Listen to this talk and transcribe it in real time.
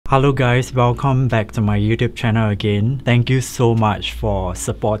Hello guys, welcome back to my YouTube channel again. Thank you so much for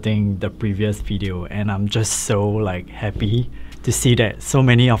supporting the previous video, and I'm just so happy to see that so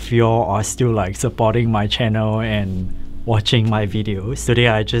many of y'all are still supporting my channel and watching my videos. Today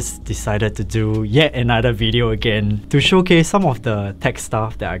I just decided to do yet another video again to showcase some of the tech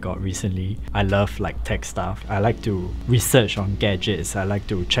stuff that I got recently. I love tech stuff. I like to research on gadgets. I like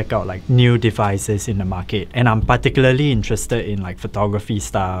to check out new devices in the market, and I'm particularly interested in photography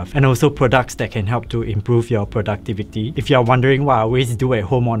stuff and also products that can help to improve your productivity. If you're wondering what I always do at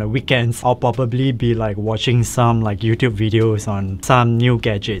home on the weekends, I'll probably be watching some YouTube videos on some new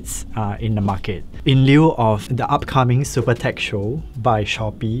gadgets in the market. In lieu of the upcoming Super Tech Show by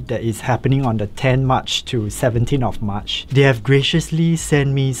Shopee that is happening on the 10th March to 17th of March, they have graciously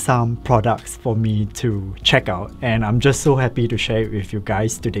sent me some products for me to check out, and I'm just so happy to share it with you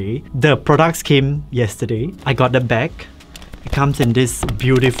guys today. The products came yesterday. I got the bag. It comes in this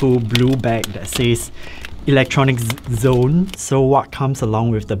beautiful blue bag that says Electronics Zone. So what comes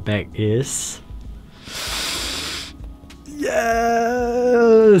along with the bag is...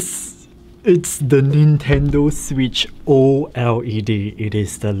 yes! It's the Nintendo Switch OLED. It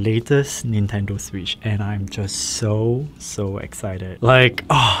is the latest Nintendo Switch, and I'm just so excited. Let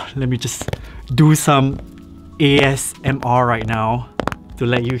me just do some ASMR right now to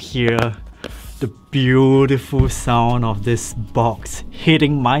let you hear the beautiful sound of this box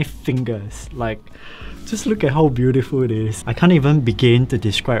hitting my fingers. Just look at how beautiful it is. I can't even begin to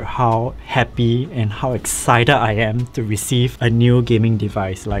describe how happy and how excited I am to receive a new gaming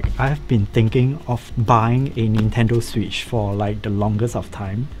device. I've been thinking of buying a Nintendo Switch for the longest of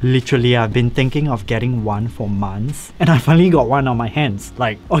time. Literally, I've been thinking of getting one for months, and I finally got one on my hands.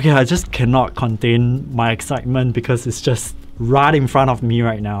 Okay, I just cannot contain my excitement because it's just right in front of me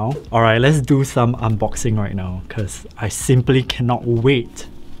right now. Alright, let's do some unboxing right now because I simply cannot wait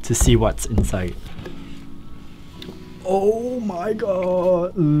to see what's inside. Oh my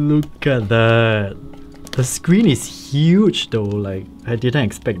god, look at that. The screen is huge though, I didn't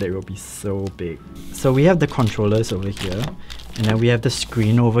expect that it would be so big. So we have the controllers over here, and then we have the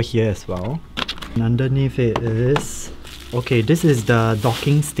screen over here as well. And underneath it is... okay, this is the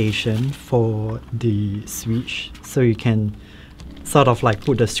docking station for the Switch. So you can sort of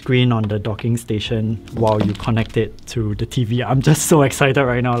put the screen on the docking station while you connect it to the TV. I'm just so excited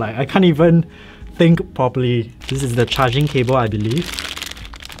right now, I can't even think properly. This is the charging cable, I believe,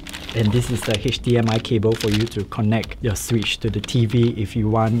 and this is the HDMI cable for you to connect your Switch to the TV if you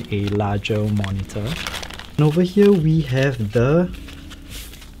want a larger monitor. And over here we have the...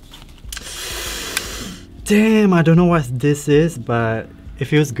 damn, I don't know what this is, but it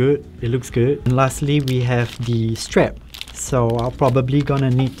feels good, it looks good. And lastly, we have the strap. So I'm probably gonna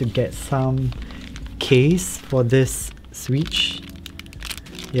need to get some case for this Switch.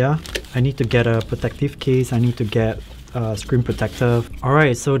 Yeah, I need to get a protective case, I need to get a screen protector.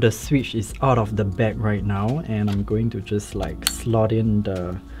 Alright, so the Switch is out of the bag right now, and I'm going to just slot in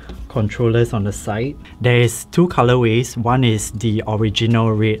the controllers on the side. There is two colorways. One is the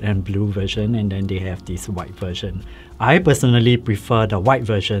original red and blue version, and then they have this white version. I personally prefer the white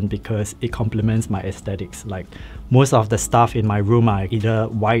version because it complements my aesthetics. Most of the stuff in my room are either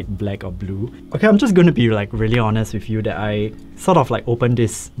white, black or blue. Okay, I'm just gonna be really honest with you that I sort of opened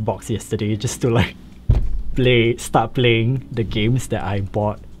this box yesterday just to start playing the games that I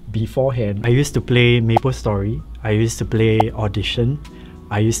bought beforehand. I used to play MapleStory, I used to play Audition,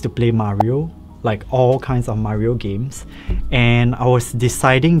 I used to play Mario, all kinds of Mario games, and I was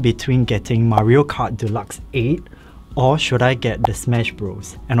deciding between getting Mario Kart Deluxe 8 or should I get the Smash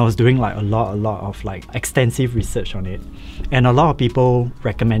Bros. And I was doing a lot of extensive research on it, and a lot of people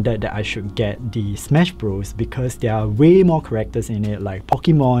recommended that I should get the Smash Bros because there are way more characters in it, like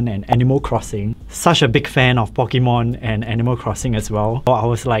Pokemon and Animal Crossing. Such a big fan of Pokemon and Animal Crossing as well. So I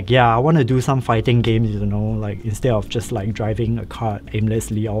was yeah, I want to do some fighting games, you know, instead of just driving a car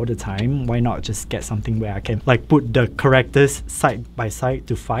aimlessly all the time, why not just get something where I can put the characters side by side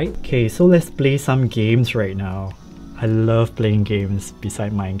to fight. Okay, so let's play some games right now. I love playing games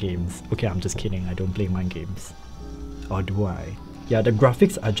beside mind games. Okay, I'm just kidding, I don't play mind games. Or do I? Yeah, the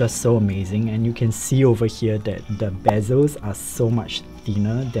graphics are just so amazing, and you can see over here that the bezels are so much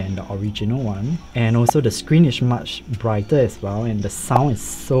thinner than the original one. And also the screen is much brighter as well, and the sound is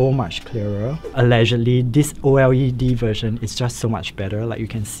so much clearer. Allegedly, this OLED version is just so much better. You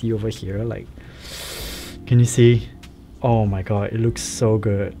can see over here, can you see? Oh my god, it looks so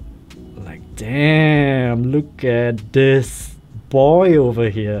good. Damn, look at this boy over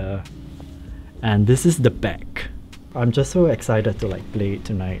here. And this is the back. I'm just so excited to play it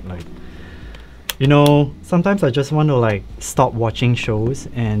tonight. You know, sometimes I just want to like stop watching shows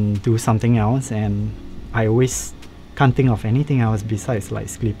and do something else, and I always can't think of anything else besides like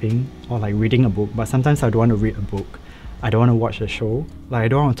sleeping or like reading a book. But sometimes I don't want to read a book, I don't want to watch a show, like I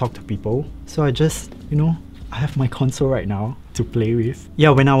don't want to talk to people. So I just, you know, I have my console right now to play with.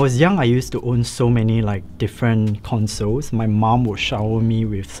 Yeah, when I was young, I used to own so many like different consoles. My mom would shower me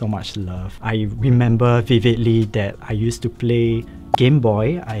with so much love. I remember vividly that I used to play Game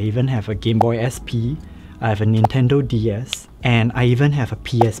Boy. I even have a Game Boy SP. I have a Nintendo DS, and I even have a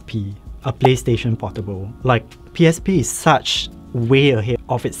PSP, a PlayStation Portable. Like, PSP is such way ahead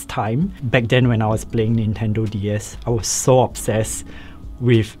of its time. Back then when I was playing Nintendo DS, I was so obsessed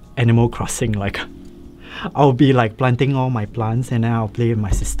with Animal Crossing. Like, I'll be like planting all my plants and then I'll play with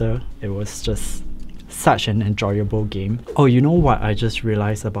my sister. It was just such an enjoyable game. Oh, you know what I just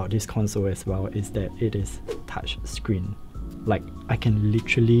realized about this console as well is that it is touch screen. Like, I can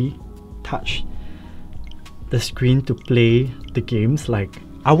literally touch the screen to play the games. Like,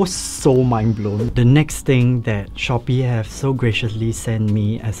 I was so mind blown. The next thing that Shopee have so graciously sent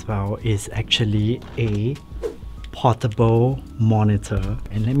me as well is actually a portable monitor.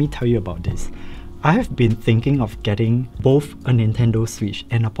 And let me tell you about this. I have been thinking of getting both a Nintendo Switch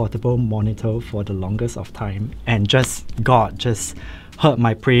and a portable monitor for the longest of time, and God just heard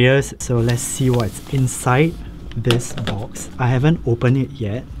my prayers. So let's see what's inside this box. I haven't opened it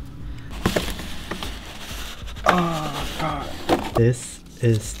yet. Oh god. This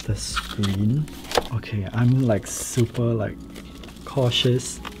is the screen. Okay, I'm like super like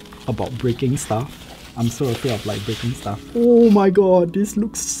cautious about breaking stuff. I'm so afraid of like breaking stuff. Oh my god, this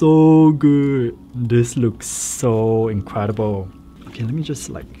looks so good. This looks so incredible. Okay, let me just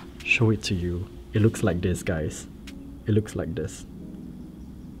like show it to you. It looks like this, guys. It looks like this.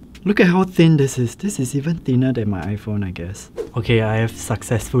 Look at how thin this is. This is even thinner than my iPhone, I guess. Okay, I have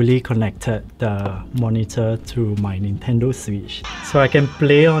successfully connected the monitor to my Nintendo Switch. So I can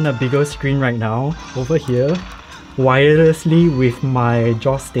play on a bigger screen right now, over here, wirelessly with my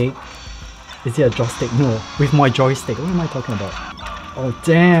joystick. Is it a joystick? No, with my joystick. What am I talking about? Oh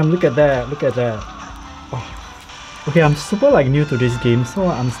damn, look at that, look at that. Oh. Okay, I'm super like new to this game, so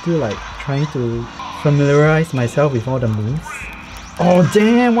I'm still like trying to familiarize myself with all the moves. Oh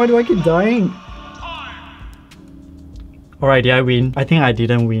damn, why do I keep dying? Alright, did I win? I think I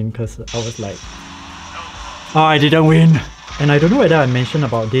didn't win because I was like... Oh, I didn't win! And I don't know whether I mentioned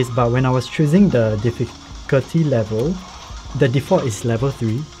about this, but when I was choosing the difficulty level, the default is level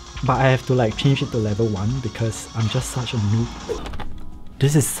 3, but I have to like change it to level 1 because I'm just such a noob.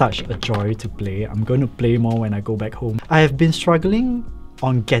 This is such a joy to play. I'm going to play more when I go back home. I have been struggling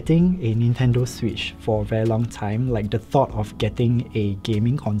on getting a Nintendo Switch for a very long time, like the thought of getting a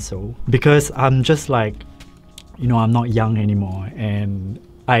gaming console, because I'm just like, you know, I'm not young anymore, and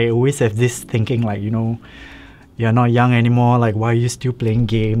I always have this thinking like, you know, you're not young anymore, like why are you still playing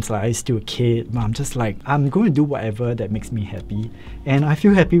games, like I'm still a kid. But I'm just like, I'm going to do whatever that makes me happy, and I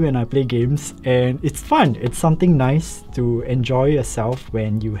feel happy when I play games, and it's fun. It's something nice to enjoy yourself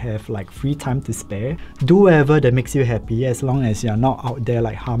when you have like free time to spare. Do whatever that makes you happy, as long as you're not out there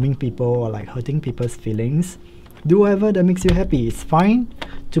like harming people or like hurting people's feelings. Do whatever that makes you happy. It's fine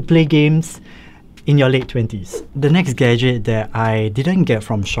to play games in your late 20s. The next gadget that I didn't get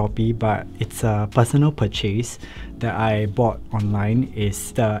from Shopee, but it's a personal purchase that I bought online,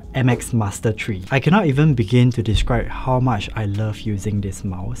 is the MX Master 3. I cannot even begin to describe how much I love using this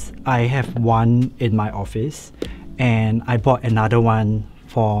mouse. I have one in my office and I bought another one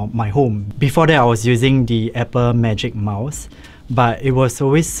for my home. Before that, I was using the Apple Magic Mouse, but it was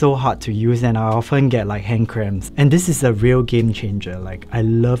always so hard to use and I often get like hand cramps. And this is a real game changer. Like, I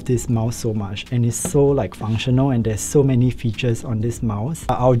love this mouse so much, and it's so like functional, and there's so many features on this mouse.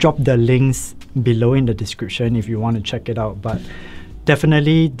 I'll drop the links below in the description if you want to check it out, but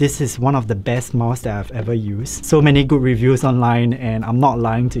definitely this is one of the best mouse that I've ever used. So many good reviews online, and I'm not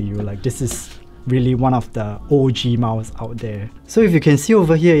lying to you, like this is really one of the OG mouse out there. So if you can see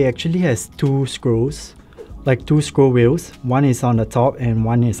over here, it actually has two scrolls, like two scroll wheels. One is on the top and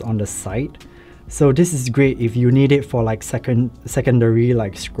one is on the side. So this is great if you need it for like secondary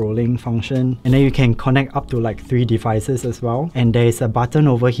like scrolling function. And then you can connect up to like 3 devices as well. And there is a button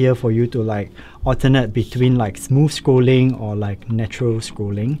over here for you to like alternate between like smooth scrolling or like natural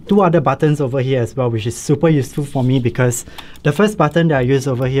scrolling. 2 other buttons over here as well, which is super useful for me, because the first button that I use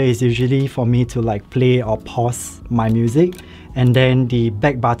over here is usually for me to like play or pause my music. And then the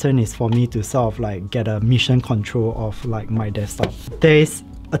back button is for me to sort of like get a mission control of like my desktop. There is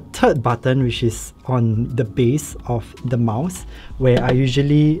a third button which is on the base of the mouse, where I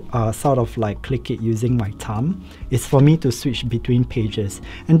usually sort of like click it using my thumb. It's for me to switch between pages,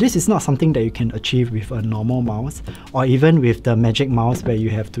 and this is not something that you can achieve with a normal mouse or even with the Magic Mouse where you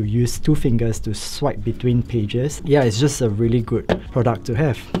have to use 2 fingers to swipe between pages. Yeah, it's just a really good product to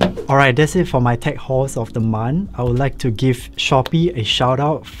have. Alright, that's it for my tech hauls of the month. I would like to give Shopee a shout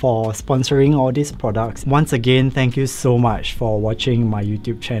out for sponsoring all these products. Once again, thank you so much for watching my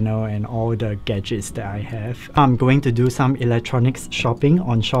YouTube channel and all the gadgets that I have. I'm going to do some electronics shopping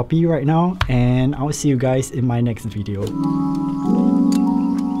on Shopee right now, and I'll see you guys in my next video.